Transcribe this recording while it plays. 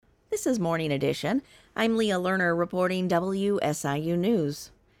This is Morning Edition. I'm Leah Lerner reporting WSIU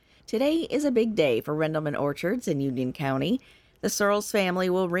News. Today is a big day for Rendleman Orchards in Union County. The Searles family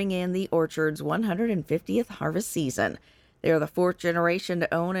will ring in the orchard's 150th harvest season. They are the fourth generation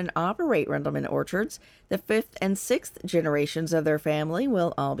to own and operate Rendleman Orchards. The fifth and sixth generations of their family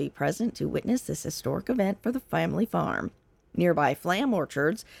will all be present to witness this historic event for the family farm. Nearby Flam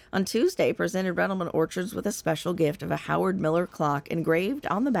Orchards on Tuesday presented Rendleman Orchards with a special gift of a Howard Miller clock engraved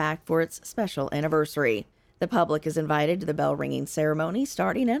on the back for its special anniversary. The public is invited to the bell ringing ceremony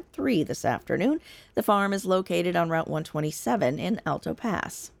starting at 3 this afternoon. The farm is located on Route 127 in Alto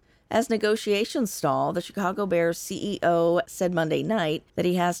Pass. As negotiations stall, the Chicago Bears CEO said Monday night that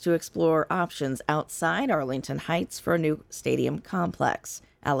he has to explore options outside Arlington Heights for a new stadium complex.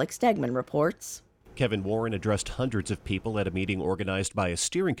 Alex Stegman reports. Kevin Warren addressed hundreds of people at a meeting organized by a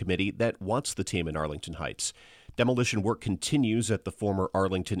steering committee that wants the team in Arlington Heights. Demolition work continues at the former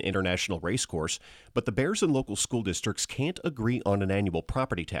Arlington International Racecourse, but the Bears and local school districts can't agree on an annual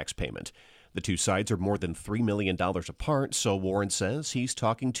property tax payment. The two sides are more than $3 million apart, so Warren says he's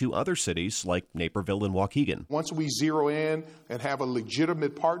talking to other cities like Naperville and Waukegan. Once we zero in and have a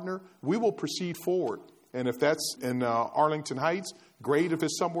legitimate partner, we will proceed forward. And if that's in Arlington Heights, great. If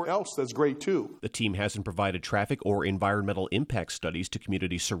it's somewhere else, that's great too. The team hasn't provided traffic or environmental impact studies to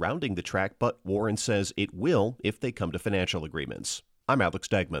communities surrounding the track, but Warren says it will if they come to financial agreements. I'm Alex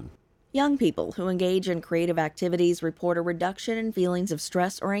Stegman. Young people who engage in creative activities report a reduction in feelings of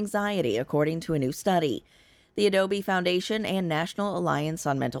stress or anxiety, according to a new study. The Adobe Foundation and National Alliance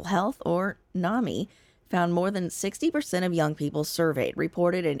on Mental Health, or NAMI, found more than 60% of young people surveyed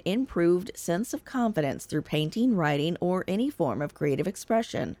reported an improved sense of confidence through painting, writing, or any form of creative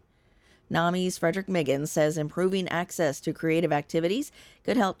expression. NAMI's Frederick Miggins says improving access to creative activities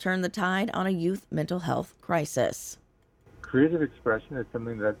could help turn the tide on a youth mental health crisis. Creative expression is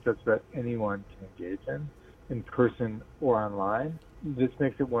something that just about anyone can engage in person or online. This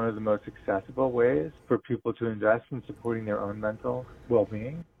makes it one of the most accessible ways for people to invest in supporting their own mental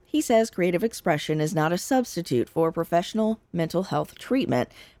well-being. He says creative expression is not a substitute for professional mental health treatment,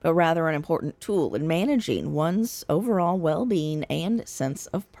 but rather an important tool in managing one's overall well-being and sense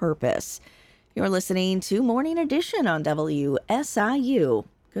of purpose. You're listening to Morning Edition on WSIU.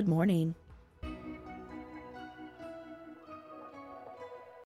 Good morning.